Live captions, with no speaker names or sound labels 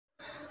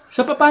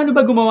Sa paano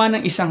ba gumawa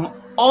ng isang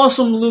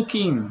awesome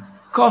looking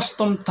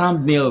custom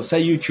thumbnail sa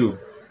YouTube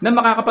na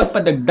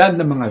makakapagpadagdag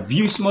ng mga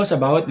views mo sa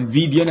bawat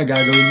video na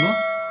gagawin mo?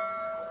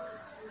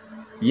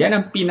 Yan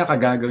ang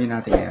pinakagagawin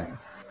natin ngayon.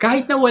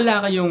 Kahit na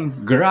wala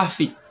kayong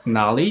graphic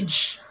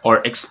knowledge or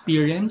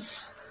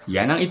experience,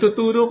 yan ang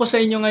ituturo ko sa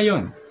inyo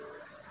ngayon.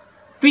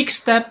 Quick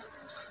step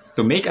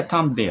to make a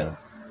thumbnail.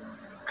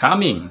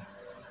 Coming!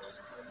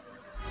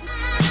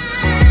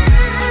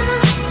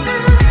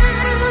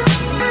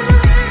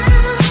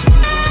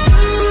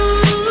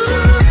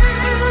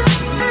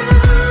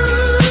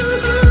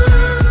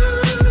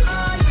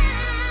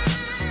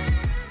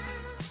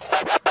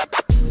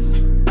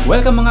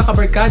 Welcome mga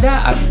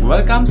kabarkada at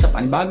welcome sa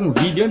panibagong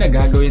video na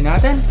gagawin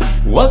natin.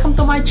 Welcome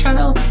to my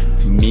channel,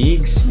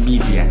 Migs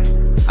Media.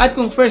 At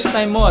kung first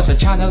time mo sa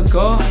channel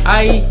ko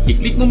ay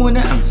i-click mo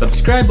muna ang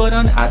subscribe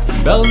button at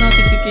bell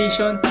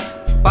notification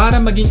para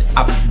maging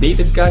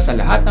updated ka sa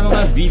lahat ng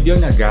mga video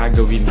na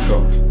gagawin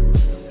ko.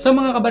 So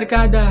mga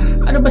kabarkada,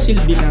 ano ba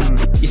silbi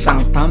ng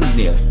isang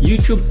thumbnail,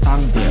 YouTube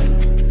thumbnail?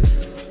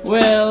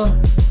 Well,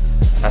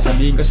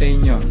 sasabihin ko sa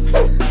inyo.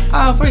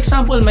 For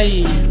example,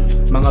 may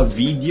mga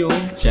video,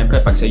 syempre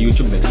pag sa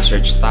YouTube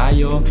nagsisearch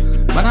tayo,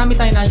 marami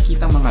tayong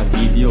nakikita mga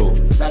video.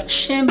 But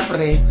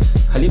syempre,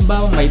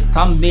 halimbawa may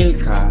thumbnail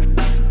ka,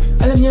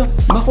 alam nyo,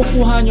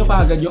 makukuha nyo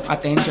kaagad yung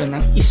attention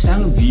ng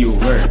isang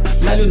viewer.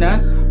 Lalo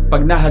na,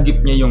 pag nahagip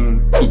niya yung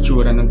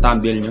itsura ng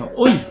thumbnail nyo,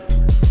 uy!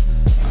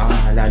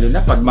 Lalo na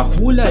pag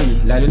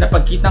makulay, lalo na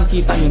pag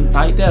kitang-kita yung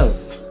title.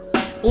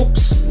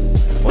 Oops!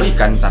 Uy,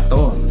 kanta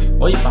to.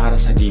 Uy, para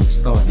sa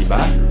games to, di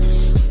ba?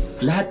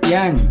 Lahat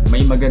yan,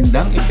 may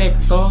magandang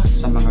epekto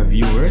sa mga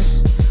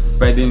viewers.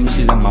 Pwede nyo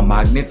silang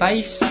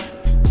ma-magnetize.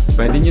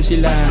 Pwede nyo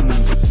silang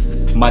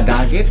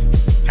madagit,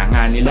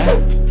 kanga nila.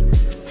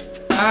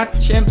 At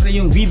syempre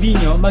yung video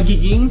nyo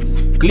magiging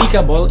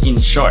clickable in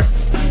short.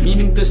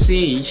 Meaning to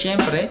say,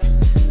 syempre,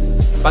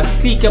 pag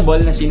clickable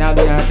na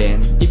sinabi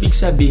natin, ibig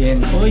sabihin,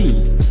 oy,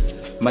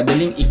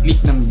 madaling i-click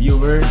ng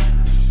viewer,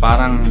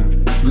 parang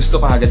gusto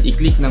ko agad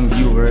i-click ng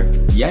viewer.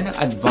 Yan ang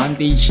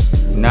advantage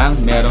ng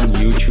merong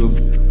YouTube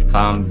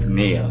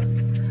thumbnail.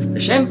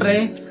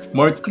 Siyempre,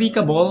 more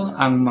clickable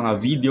ang mga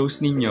videos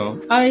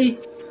ninyo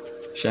ay,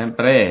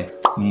 siyempre,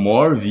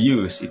 more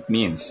views it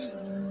means.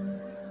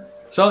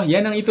 So,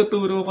 yan ang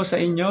ituturo ko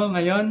sa inyo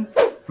ngayon,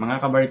 mga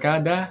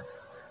kabarkada.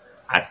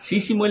 At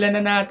sisimulan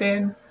na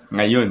natin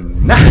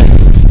ngayon na!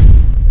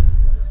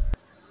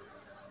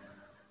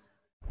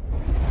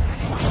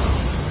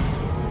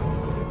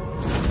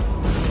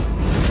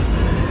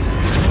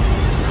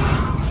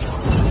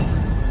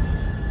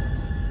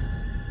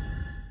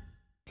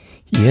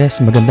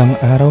 Yes,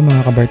 magandang araw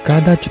mga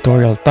kabarkada,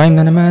 tutorial time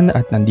na naman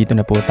at nandito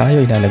na po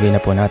tayo, ilalagay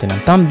na po natin ang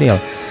thumbnail.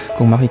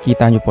 Kung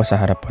makikita nyo po sa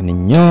harapan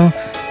ninyo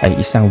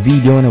ay isang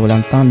video na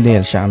walang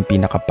thumbnail, siya ang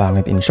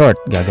pinakapangit in short.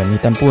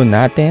 Gagamitan po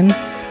natin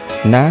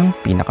ng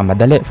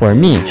pinakamadali for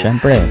me,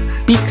 syempre,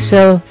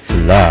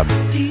 PIXELLAB.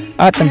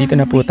 At nandito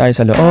na po tayo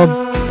sa loob,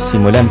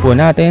 simulan po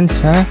natin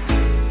sa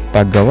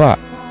paggawa.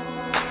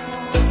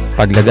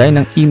 Paglagay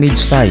ng image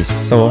size,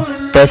 so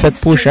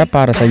perfect po siya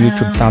para sa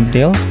YouTube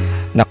thumbnail.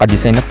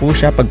 Nakadesign na po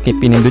siya. Pag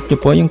pinindot nyo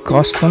po yung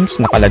customs,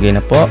 nakalagay na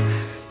po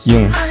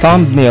yung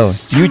thumbnail,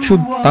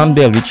 YouTube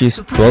thumbnail, which is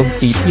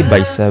 1280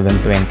 by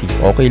 720.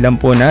 Okay lang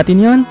po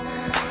natin yon.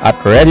 At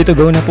ready to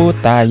go na po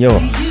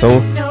tayo. So,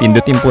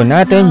 pindutin po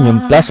natin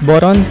yung plus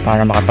button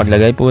para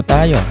makapaglagay po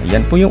tayo.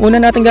 Yan po yung una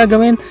natin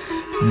gagawin.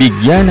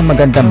 Bigyan ng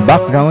magandang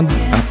background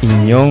ang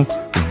inyong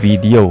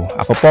video.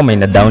 Ako po, may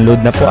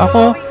na-download na po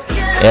ako.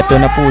 Eto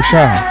na po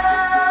siya.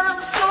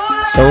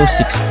 So,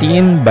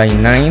 16 by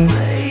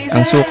 9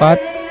 ang sukat.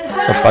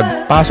 So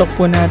pagpasok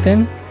po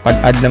natin,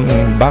 pag-add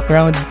ng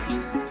background,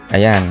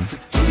 ayan,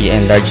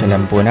 i-enlarge na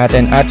lang po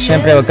natin. At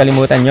syempre, huwag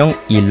kalimutan yung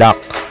i-lock.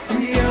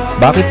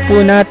 Bakit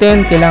po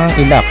natin kailangan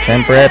i-lock?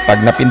 Syempre,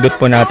 pag napindot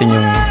po natin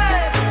yung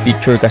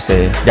picture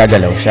kasi,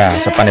 gagalaw siya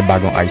sa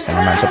panibagong ayos na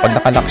naman. So pag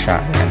nakalock siya,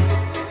 ayan.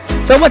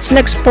 So what's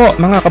next po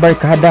mga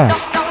kabarkada?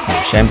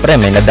 Syempre,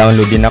 may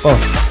na-download din ako.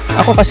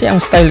 Ako kasi ang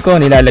style ko,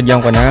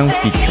 nilalagyan ko ng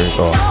picture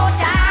ko.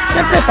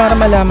 Siyempre, para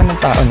malaman ng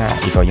tao na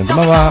ikaw yung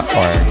gumawa,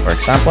 or for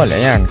example,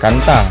 ayan,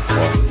 kanta. So,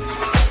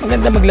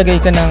 maganda maglagay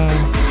ka ng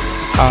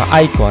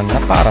icon na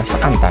para sa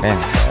kanta rin.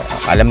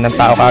 So, alam ng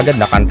tao kaagad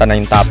na kanta na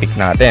yung topic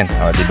natin.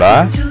 O,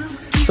 diba?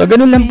 So,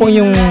 ganun lang po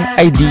yung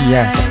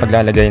idea sa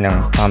paglalagay ng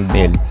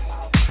thumbnail.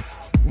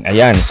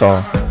 Ayan, so,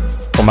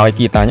 kung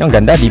makikita nyo, ang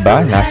ganda,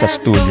 diba? Nasa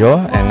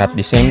studio, and at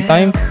the same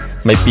time,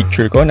 may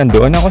picture ko,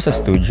 nandoon ako sa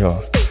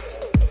studio.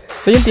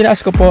 So, yung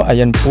tinaas ko po,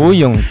 ayan po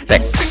yung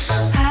text.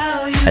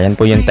 Ayan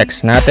po yung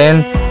text natin.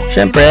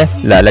 Siyempre,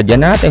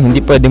 lalagyan natin. Hindi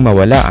pwedeng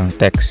mawala ang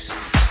text.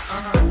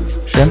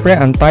 Siyempre,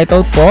 ang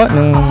title po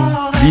ng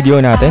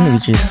video natin,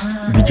 which is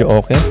video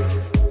okay,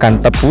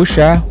 kanta po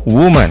siya,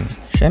 Woman.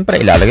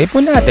 Siyempre, ilalagay po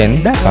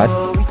natin dapat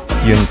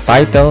yung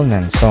title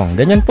ng song.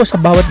 Ganyan po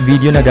sa bawat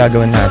video na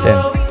gagawin natin.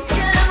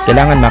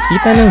 Kailangan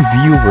makita ng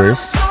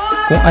viewers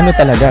kung ano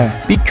talaga.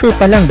 Picture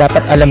pa lang,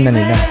 dapat alam na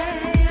nila.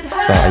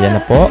 So, ayan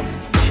na po.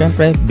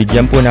 Siyempre,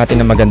 bigyan po natin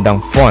ng magandang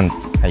font.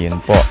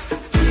 Ayun po.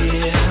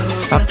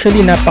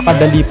 Actually,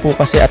 napakadali po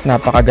kasi at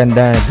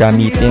napakaganda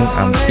gamitin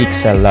ang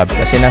PIXELLAB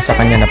kasi nasa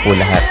kanya na po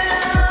lahat.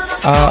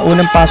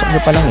 Unang pasok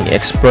nyo pa lang,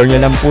 i-explore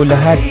nyo lang po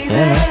lahat.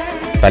 Ayan,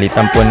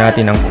 palitan po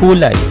natin ang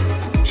kulay.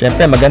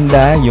 Siyempre,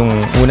 maganda yung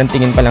unang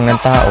tingin pa lang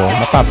ng tao,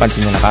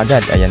 mapapansin nyo na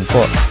kagad. Ayan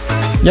po.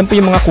 Yan po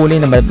yung mga kulay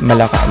na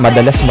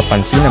madalas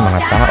mapansin ng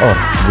mga tao.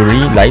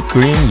 Green, light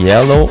green,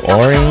 yellow,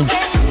 orange,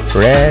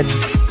 red.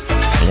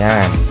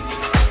 Ayan.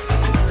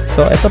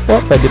 So, ito po,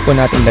 pwede po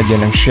natin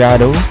lagyan ng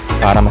shadow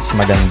para mas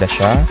maganda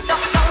siya.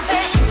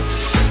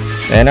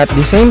 And at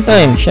the same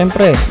time,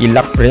 syempre,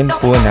 i-lock rin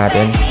po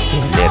natin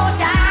ulit.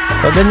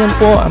 So, ganyan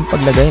po ang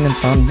paglagay ng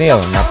thumbnail.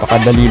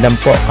 Napakadali lang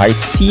po. Kahit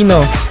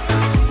sino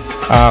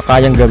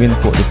kayang gawin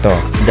po ito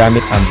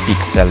gamit ang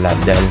PIXELLAB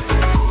dahil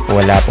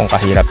wala pong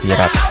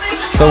kahirap-hirap.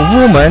 So,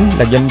 woman,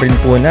 lagyan rin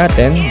po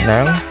natin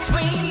ng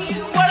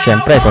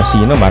syempre, kung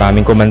sino,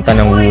 maraming kumanta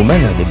ng woman,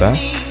 di ba?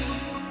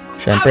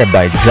 Syempre,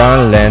 by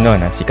John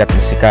Lennon, ang sikat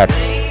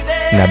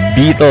na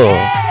Beatle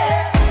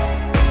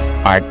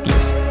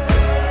artist.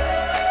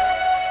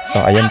 So,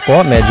 ayan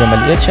po, medyo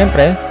maliit.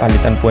 Syempre,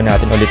 palitan po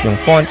natin ulit yung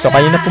font. So,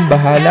 kayo na pong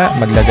bahala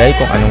maglagay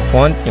kung anong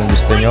font yung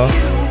gusto nyo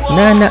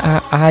na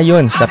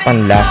naaayon sa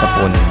panlasa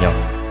po ninyo.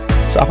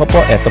 So, ako po,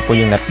 eto po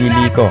yung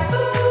napili ko.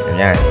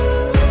 Ayan.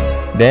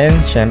 Then,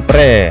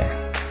 syempre,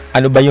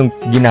 ano ba yung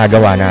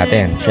ginagawa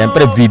natin?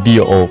 Syempre,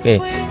 video okay.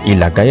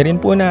 Ilagay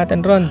rin po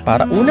natin ron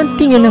para unang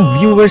tingin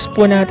ng viewers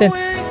po natin.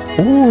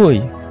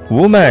 Uy,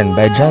 Woman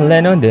by John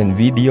Lennon, then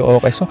video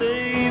okay. So,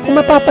 kung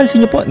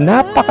mapapansin nyo po,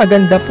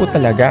 napakaganda po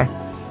talaga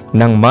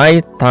ng may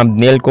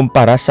thumbnail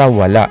kumpara sa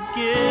wala.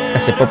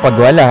 Kasi po pag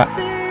wala,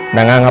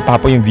 nangangapa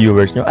po yung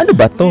viewers nyo. Ano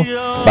ba to?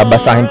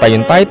 Babasahin pa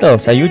yung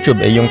title sa YouTube.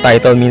 Yung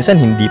title minsan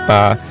hindi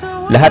pa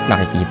lahat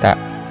nakikita.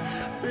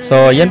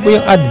 So, yan po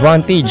yung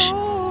advantage.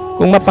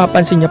 Kung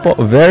mapapansin nyo po,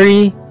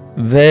 very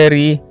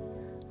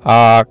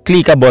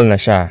clickable na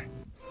siya.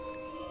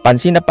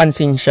 Pansin na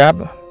pansin siya.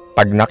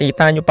 Pag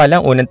nakita nyo pa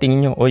lang, unang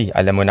tingin nyo, uy,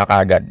 alam mo na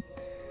kagad.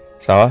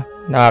 So,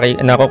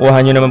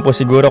 nakukuha nyo naman po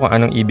siguro kung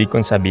anong ibig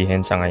kong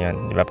sabihin sa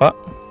ngayon. Di ba po?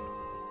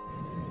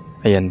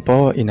 Ayan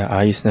po,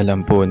 inaayos na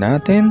lang po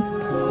natin.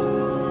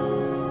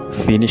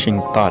 Finishing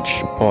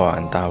touch po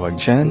ang tawag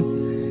dyan.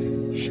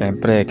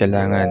 Siyempre,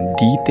 kailangan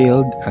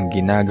detailed ang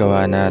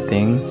ginagawa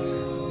nating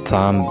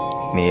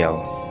thumbnail.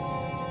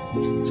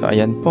 So,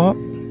 ayan po.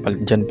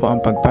 Dyan po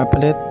ang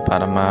pagpapalit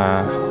para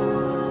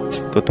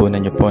matutunan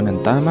nyo po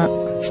ng tama.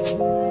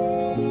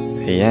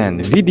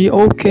 Ayan,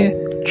 video okay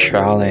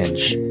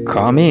challenge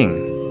coming.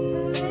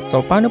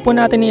 So, paano po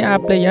natin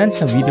i-apply yan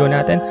sa video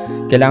natin?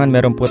 Kailangan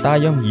meron po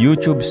tayong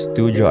YouTube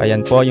Studio.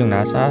 Ayan po yung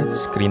nasa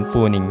screen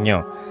po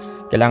ninyo.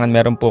 Kailangan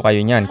meron po kayo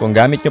niyan. Kung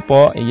gamit nyo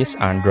po is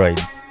Android.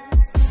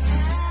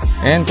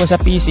 And kung sa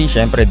PC,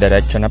 syempre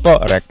diretso na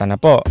po, rekta na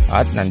po.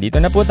 At nandito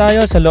na po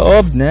tayo sa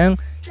loob ng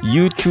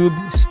YouTube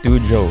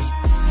Studio.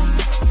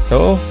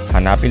 So,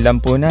 hanapin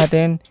lang po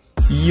natin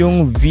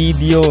yung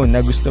video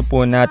na gusto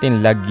po natin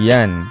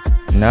lagyan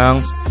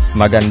ng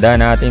maganda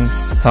nating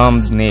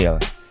thumbnail.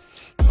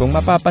 Kung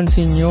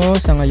mapapansin nyo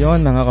sa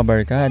ngayon mga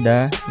kabarkada,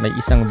 may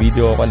isang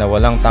video ako na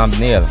walang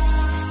thumbnail.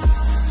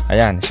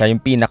 Ayan, siya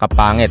yung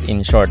pinakapangit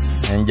in short.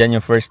 Nandyan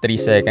yung first 3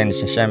 seconds.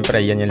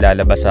 Siyempre, yan yung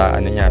lalabas sa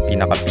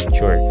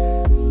pinaka-picture.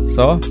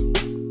 So,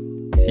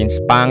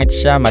 since pangit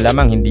siya,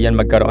 malamang hindi yan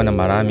magkaroon ng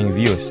maraming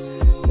views.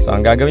 So,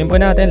 ang gagawin po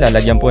natin,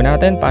 lalagyan po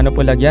natin. Paano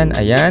po lagyan?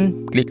 Ayan,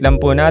 click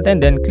lang po natin.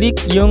 Then, click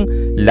yung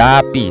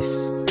lapis.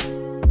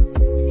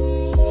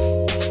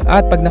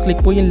 At pag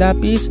na-click po yung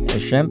lapis,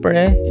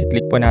 syempre,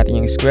 i-click po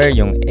natin yung square,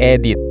 yung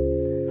edit.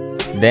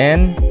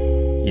 Then,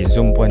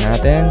 i-zoom po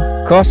natin,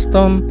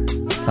 custom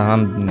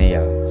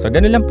thumbnail. So,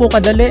 ganun lang po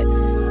kadali.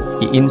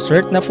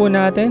 I-insert na po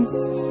natin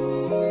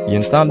yung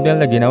thumbnail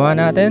na ginawa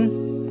natin.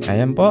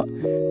 Ayan po.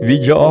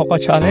 Video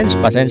Oko Challenge.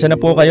 Pasensya na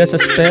po kayo sa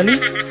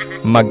spelling.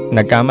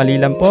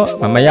 Nagkamali lang po.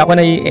 Mamaya ko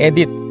na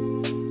i-edit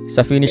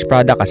sa finished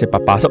product kasi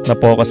papasok na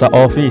po ako sa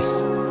office.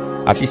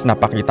 At least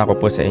napakita ko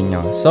po sa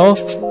inyo. So,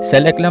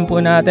 select lang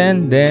po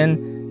natin. Then,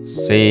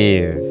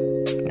 save.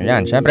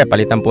 Ayan. Syempre,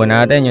 palitan po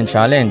natin yung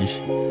challenge.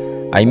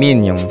 I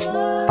mean, yung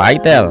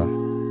title.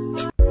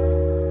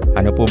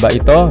 Ano po ba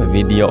ito?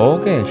 Video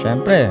okay.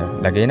 Syempre,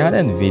 lagay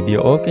natin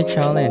Video okay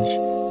Challenge.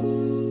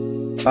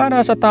 Para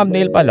sa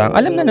thumbnail pa lang,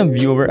 alam na ng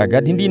viewer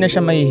agad, hindi na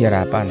siya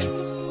mahihirapan.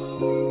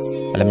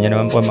 Alam niyo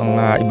naman po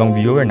mga ibang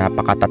viewer,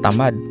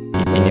 napakatatamad.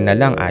 Titingin na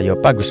lang, ayaw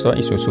pa, gusto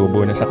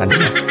isusubo na sa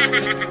kanila.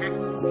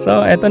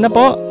 So, eto na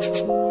po.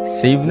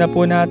 Save na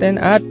po natin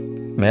at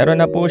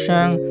meron na po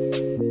siyang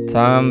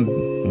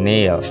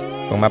thumbnail.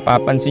 Kung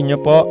mapapansin nyo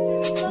po,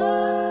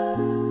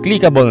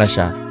 clickable na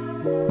siya.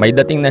 May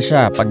dating na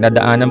siya. Pag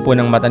nadaanan po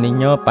ng mata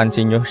ninyo,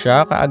 pansin nyo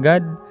siya kaagad.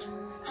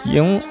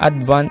 Yun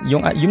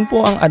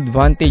po ang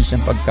advantage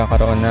ng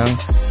pagkakaroon ng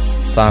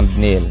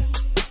thumbnail.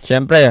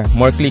 Siyempre,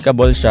 more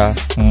clickable siya,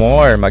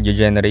 more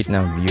mag-generate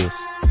ng views.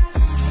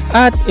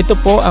 At ito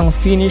po ang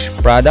finished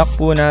product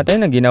po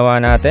natin na ginawa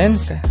natin.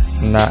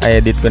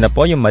 Na-edit ko na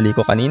po yung mali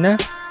ko kanina.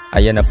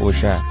 Ayan na po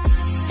siya.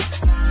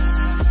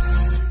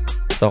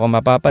 So kung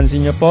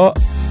mapapansin nyo po,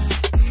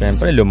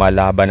 syempre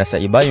lumalaban na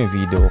sa iba yung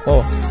video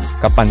ko.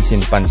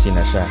 Kapansin-pansin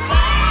na siya.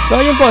 So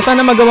ayun po,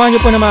 sana magawa nyo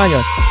po na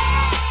maayos.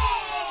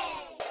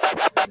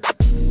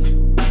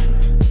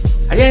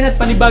 Ayan, at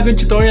panibagong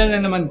tutorial na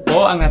naman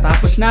po ang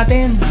natapos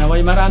natin.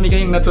 Naway marami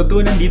kayong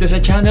natutunan dito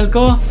sa channel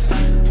ko.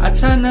 At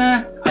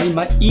sana ay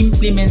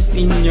ma-implement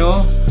ninyo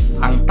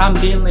ang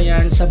thumbnail na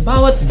yan sa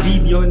bawat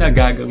video na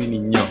gagawin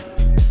ninyo.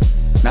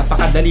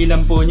 Napakadali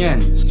lang po niyan.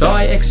 So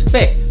I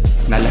expect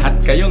na lahat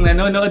kayong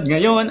nanonood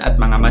ngayon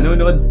at mga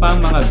manonood pang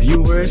mga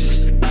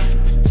viewers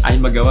ay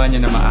magawa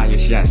nyo na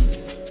maayos yan.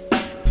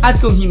 At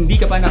kung hindi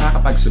ka pa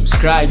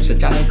nakakapag-subscribe sa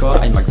channel ko,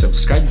 ay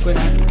mag-subscribe ko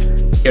na.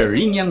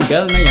 I-ring yung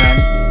bell na yan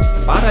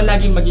para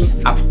laging maging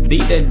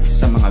updated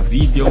sa mga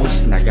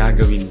videos na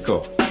gagawin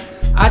ko.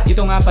 At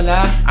ito nga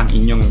pala ang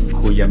inyong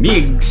Kuya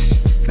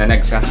Migs na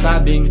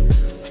nagsasabing,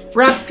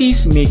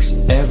 practice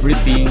makes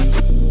everything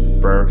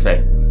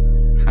perfect.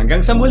 Hanggang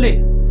sa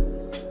muli!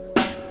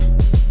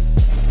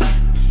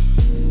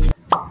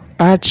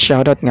 At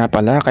shoutout nga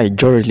pala kay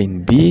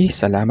Jorlyn B.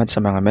 Salamat sa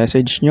mga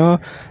message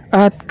nyo.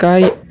 At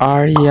kay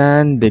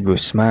Arian De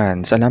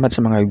Guzman. Salamat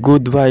sa mga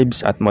good vibes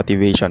at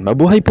motivation.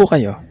 Mabuhay po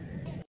kayo!